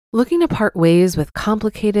Looking to part ways with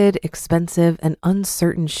complicated, expensive, and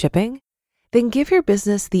uncertain shipping? Then give your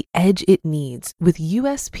business the edge it needs with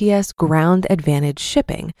USPS Ground Advantage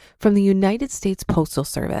shipping from the United States Postal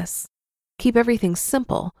Service. Keep everything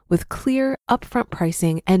simple with clear, upfront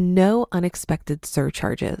pricing and no unexpected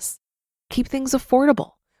surcharges. Keep things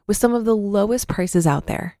affordable with some of the lowest prices out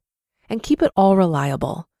there. And keep it all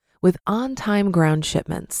reliable with on-time ground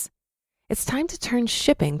shipments. It's time to turn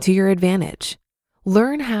shipping to your advantage.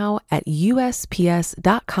 Learn how at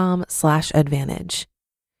USPS.com/advantage.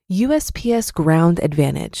 USPS Ground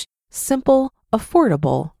Advantage. Simple,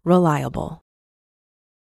 affordable, reliable.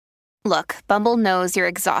 Look, Bumble knows you're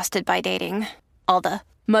exhausted by dating. All the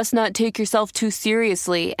must not take yourself too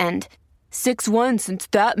seriously and 6'1" since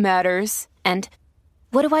that matters. And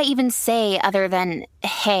what do I even say other than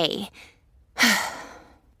hey?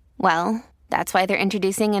 Well, that's why they're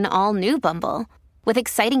introducing an all-new Bumble. With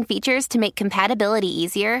exciting features to make compatibility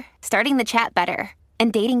easier, starting the chat better,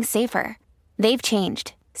 and dating safer. They've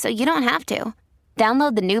changed, so you don't have to.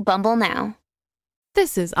 Download the new Bumble now.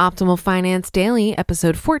 This is Optimal Finance Daily,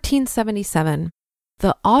 episode 1477,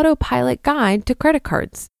 The Autopilot Guide to Credit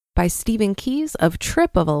Cards by Stephen Keyes of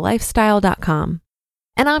tripofaLifestyle.com.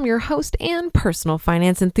 And I'm your host and personal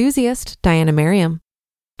finance enthusiast, Diana Merriam.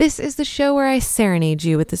 This is the show where I serenade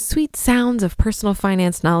you with the sweet sounds of personal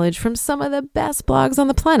finance knowledge from some of the best blogs on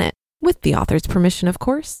the planet, with the author's permission, of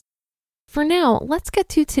course. For now, let's get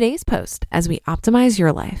to today's post as we optimize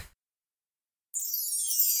your life.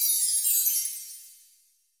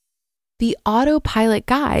 The Autopilot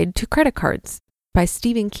Guide to Credit Cards by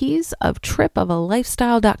Stephen Keyes of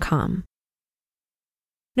tripofaLifestyle.com.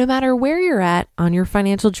 No matter where you're at on your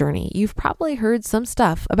financial journey, you've probably heard some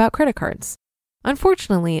stuff about credit cards.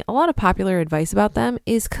 Unfortunately, a lot of popular advice about them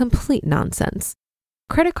is complete nonsense.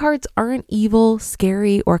 Credit cards aren't evil,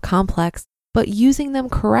 scary, or complex, but using them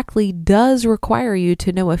correctly does require you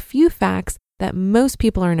to know a few facts that most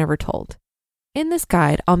people are never told. In this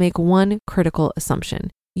guide, I'll make one critical assumption.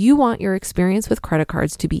 You want your experience with credit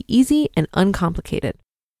cards to be easy and uncomplicated.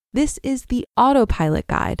 This is the Autopilot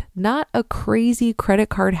Guide, not a crazy credit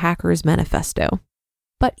card hacker's manifesto.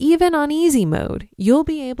 But even on easy mode, you'll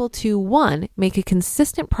be able to, 1, make a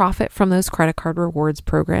consistent profit from those credit card rewards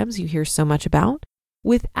programs you hear so much about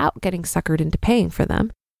without getting suckered into paying for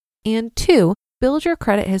them, and 2, build your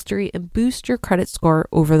credit history and boost your credit score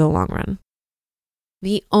over the long run.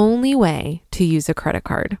 The only way to use a credit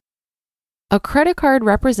card. A credit card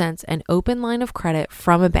represents an open line of credit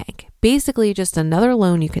from a bank, basically just another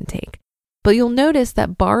loan you can take. But you'll notice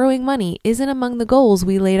that borrowing money isn't among the goals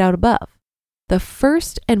we laid out above. The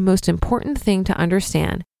first and most important thing to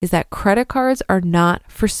understand is that credit cards are not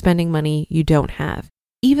for spending money you don't have,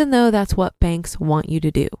 even though that's what banks want you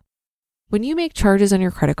to do. When you make charges on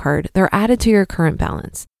your credit card, they're added to your current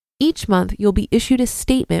balance. Each month, you'll be issued a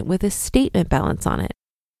statement with a statement balance on it.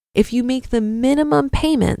 If you make the minimum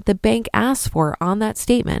payment the bank asks for on that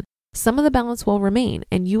statement, some of the balance will remain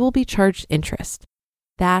and you will be charged interest.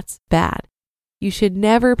 That's bad. You should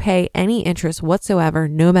never pay any interest whatsoever,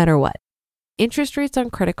 no matter what. Interest rates on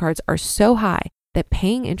credit cards are so high that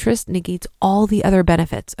paying interest negates all the other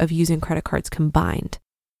benefits of using credit cards combined.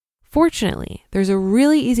 Fortunately, there's a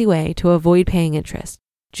really easy way to avoid paying interest.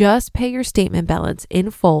 Just pay your statement balance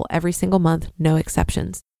in full every single month, no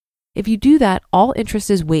exceptions. If you do that, all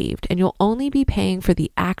interest is waived and you'll only be paying for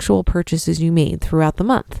the actual purchases you made throughout the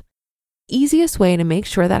month. Easiest way to make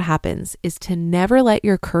sure that happens is to never let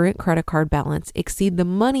your current credit card balance exceed the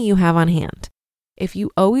money you have on hand. If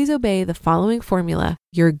you always obey the following formula,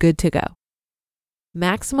 you're good to go.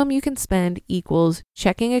 Maximum you can spend equals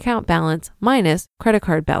checking account balance minus credit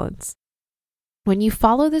card balance. When you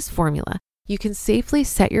follow this formula, you can safely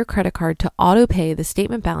set your credit card to auto-pay the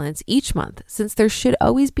statement balance each month, since there should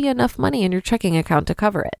always be enough money in your checking account to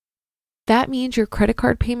cover it. That means your credit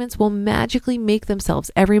card payments will magically make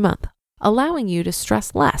themselves every month, allowing you to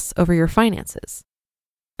stress less over your finances.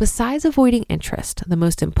 Besides avoiding interest, the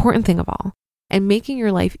most important thing of all, and making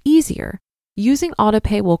your life easier, using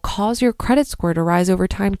autopay will cause your credit score to rise over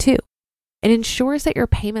time too. It ensures that your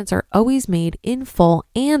payments are always made in full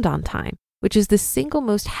and on time, which is the single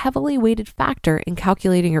most heavily weighted factor in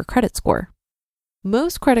calculating your credit score.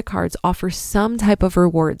 Most credit cards offer some type of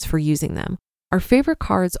rewards for using them. Our favorite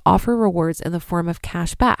cards offer rewards in the form of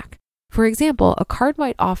cash back. For example, a card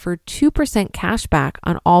might offer 2% cash back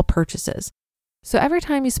on all purchases. So every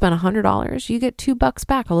time you spend $100, you get $2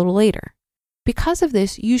 back a little later. Because of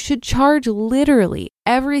this, you should charge literally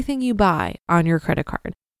everything you buy on your credit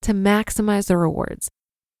card to maximize the rewards.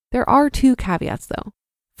 There are 2 caveats though.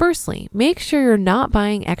 Firstly, make sure you're not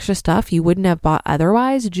buying extra stuff you wouldn't have bought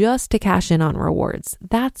otherwise just to cash in on rewards.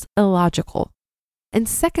 That's illogical. And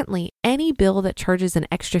secondly, any bill that charges an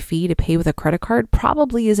extra fee to pay with a credit card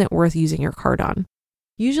probably isn't worth using your card on.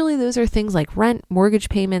 Usually those are things like rent, mortgage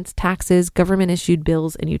payments, taxes, government-issued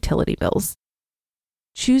bills, and utility bills.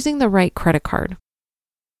 Choosing the right credit card.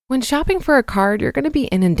 When shopping for a card, you're going to be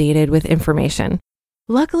inundated with information.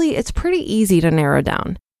 Luckily, it's pretty easy to narrow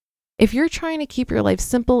down. If you're trying to keep your life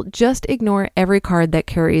simple, just ignore every card that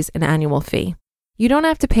carries an annual fee. You don't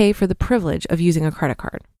have to pay for the privilege of using a credit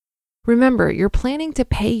card. Remember, you're planning to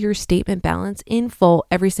pay your statement balance in full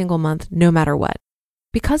every single month, no matter what.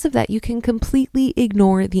 Because of that, you can completely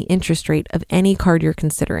ignore the interest rate of any card you're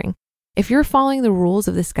considering. If you're following the rules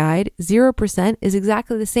of this guide, 0% is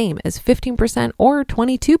exactly the same as 15% or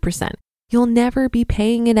 22%. You'll never be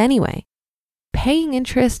paying it anyway. Paying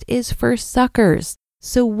interest is for suckers.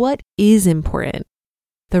 So what is important?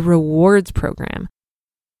 The rewards program.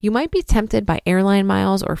 You might be tempted by airline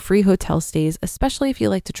miles or free hotel stays, especially if you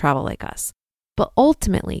like to travel like us. But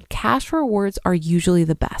ultimately, cash rewards are usually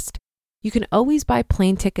the best. You can always buy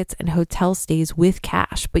plane tickets and hotel stays with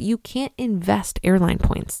cash, but you can't invest airline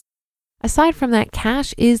points. Aside from that,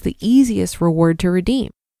 cash is the easiest reward to redeem.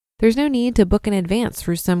 There's no need to book in advance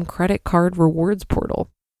through some credit card rewards portal.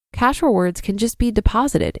 Cash rewards can just be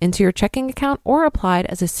deposited into your checking account or applied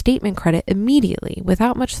as a statement credit immediately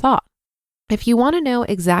without much thought. If you want to know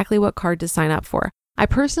exactly what card to sign up for, I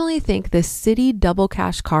personally think the Citi Double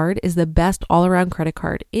Cash card is the best all-around credit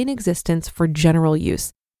card in existence for general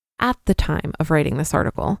use at the time of writing this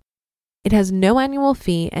article. It has no annual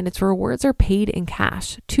fee and its rewards are paid in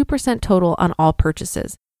cash, 2% total on all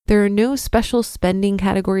purchases. There are no special spending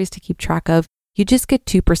categories to keep track of. You just get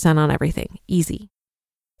 2% on everything. Easy.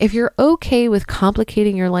 If you're okay with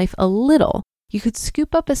complicating your life a little, you could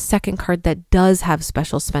scoop up a second card that does have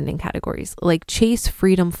special spending categories, like Chase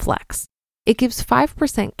Freedom Flex. It gives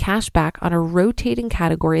 5% cash back on a rotating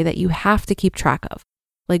category that you have to keep track of,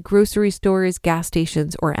 like grocery stores, gas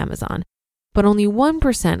stations, or Amazon, but only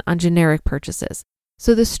 1% on generic purchases.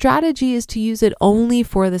 So the strategy is to use it only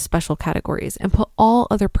for the special categories and put all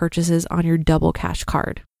other purchases on your Double Cash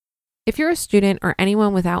card. If you're a student or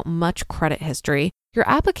anyone without much credit history, your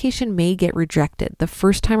application may get rejected the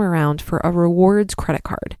first time around for a rewards credit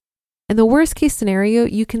card. In the worst case scenario,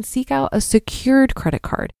 you can seek out a secured credit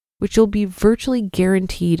card, which you'll be virtually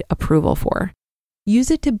guaranteed approval for. Use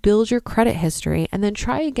it to build your credit history and then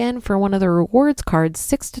try again for one of the rewards cards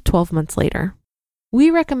 6 to 12 months later. We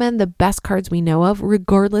recommend the best cards we know of,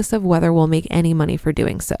 regardless of whether we'll make any money for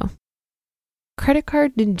doing so. Credit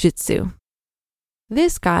card ninjutsu.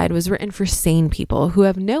 This guide was written for sane people who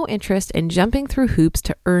have no interest in jumping through hoops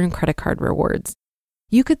to earn credit card rewards.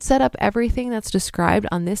 You could set up everything that's described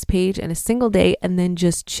on this page in a single day and then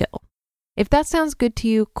just chill. If that sounds good to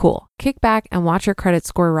you, cool. Kick back and watch your credit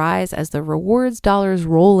score rise as the rewards dollars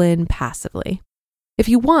roll in passively. If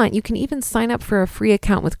you want, you can even sign up for a free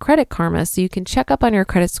account with Credit Karma so you can check up on your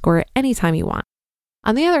credit score anytime you want.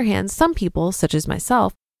 On the other hand, some people, such as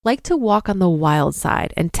myself, like to walk on the wild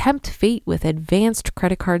side and tempt fate with advanced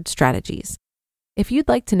credit card strategies. If you'd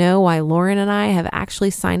like to know why Lauren and I have actually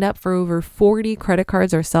signed up for over 40 credit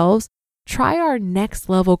cards ourselves, try our next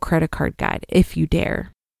level credit card guide if you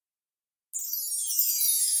dare.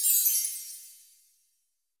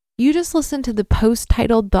 You just listened to the post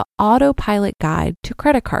titled The Autopilot Guide to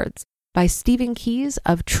Credit Cards by Stephen Keys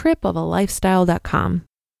of tripofaLifestyle.com.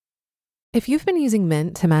 If you've been using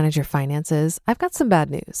Mint to manage your finances, I've got some bad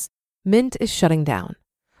news. Mint is shutting down.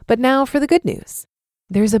 But now for the good news.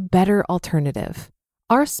 There's a better alternative.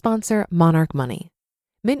 Our sponsor, Monarch Money.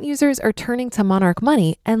 Mint users are turning to Monarch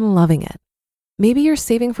Money and loving it. Maybe you're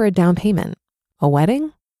saving for a down payment, a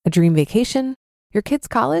wedding, a dream vacation, your kid's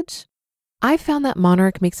college. I've found that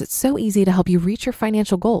Monarch makes it so easy to help you reach your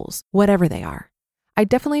financial goals, whatever they are. I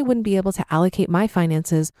definitely wouldn't be able to allocate my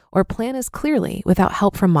finances or plan as clearly without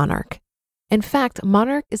help from Monarch. In fact,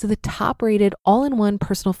 Monarch is the top-rated all-in-one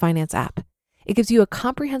personal finance app. It gives you a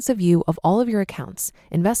comprehensive view of all of your accounts,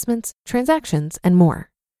 investments, transactions, and more.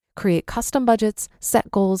 Create custom budgets,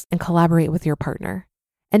 set goals, and collaborate with your partner.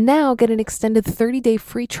 And now get an extended 30-day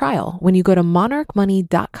free trial when you go to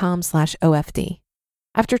monarchmoney.com/OFD.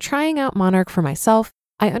 After trying out Monarch for myself,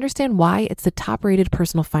 I understand why it's the top-rated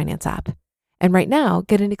personal finance app. And right now,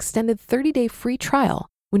 get an extended 30-day free trial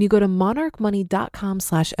when you go to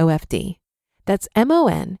monarchmoney.com/OFD. That's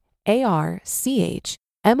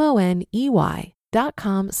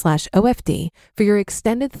monarchmoney.com/OFD for your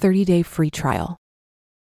extended 30-day free trial.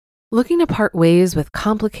 Looking to part ways with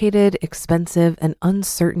complicated, expensive, and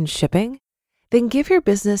uncertain shipping? Then give your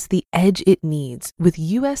business the edge it needs with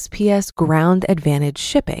USPS Ground Advantage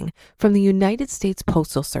shipping from the United States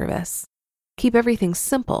Postal Service. Keep everything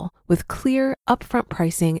simple with clear, upfront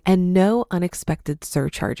pricing and no unexpected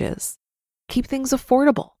surcharges. Keep things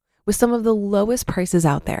affordable with some of the lowest prices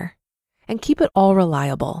out there. And keep it all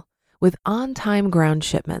reliable with on-time ground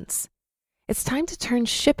shipments. It's time to turn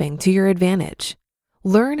shipping to your advantage.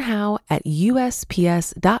 Learn how at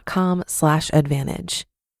USPS.com/advantage.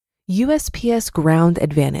 USPS Ground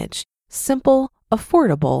Advantage. Simple,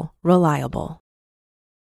 affordable, reliable.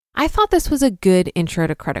 I thought this was a good intro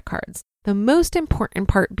to credit cards. The most important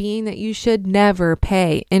part being that you should never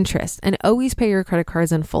pay interest and always pay your credit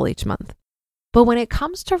cards in full each month. But when it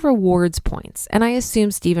comes to rewards points, and I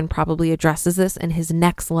assume Steven probably addresses this in his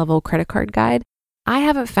next level credit card guide, I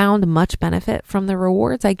haven't found much benefit from the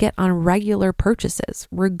rewards I get on regular purchases,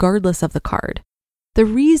 regardless of the card. The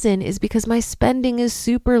reason is because my spending is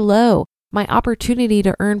super low. My opportunity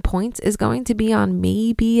to earn points is going to be on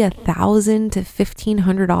maybe $1,000 to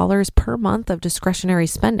 $1,500 per month of discretionary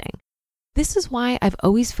spending. This is why I've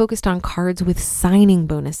always focused on cards with signing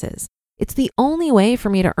bonuses. It's the only way for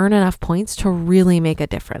me to earn enough points to really make a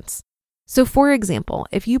difference. So for example,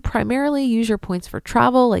 if you primarily use your points for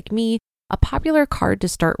travel like me, a popular card to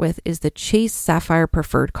start with is the Chase Sapphire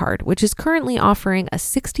Preferred card, which is currently offering a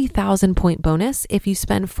 60,000 point bonus if you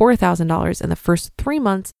spend $4,000 in the first 3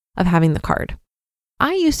 months of having the card.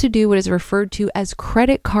 I used to do what is referred to as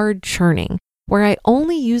credit card churning, where I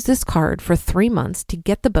only use this card for 3 months to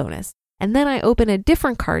get the bonus, and then I open a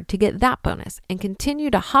different card to get that bonus and continue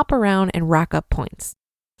to hop around and rack up points.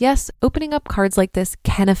 Yes, opening up cards like this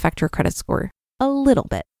can affect your credit score a little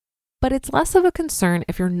bit, but it's less of a concern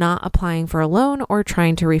if you're not applying for a loan or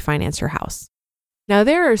trying to refinance your house. Now,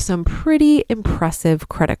 there are some pretty impressive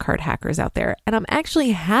credit card hackers out there, and I'm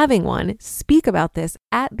actually having one speak about this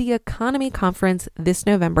at the Economy Conference this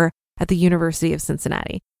November at the University of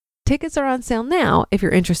Cincinnati. Tickets are on sale now if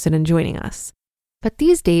you're interested in joining us. But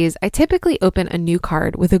these days, I typically open a new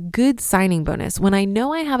card with a good signing bonus when I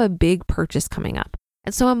know I have a big purchase coming up,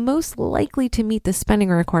 and so I'm most likely to meet the spending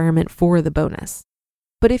requirement for the bonus.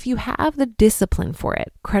 But if you have the discipline for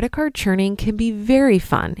it, credit card churning can be very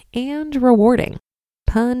fun and rewarding.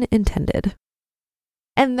 Pun intended.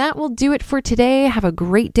 And that will do it for today. Have a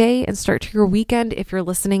great day and start to your weekend if you're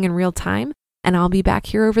listening in real time. And I'll be back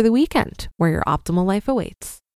here over the weekend where your optimal life awaits.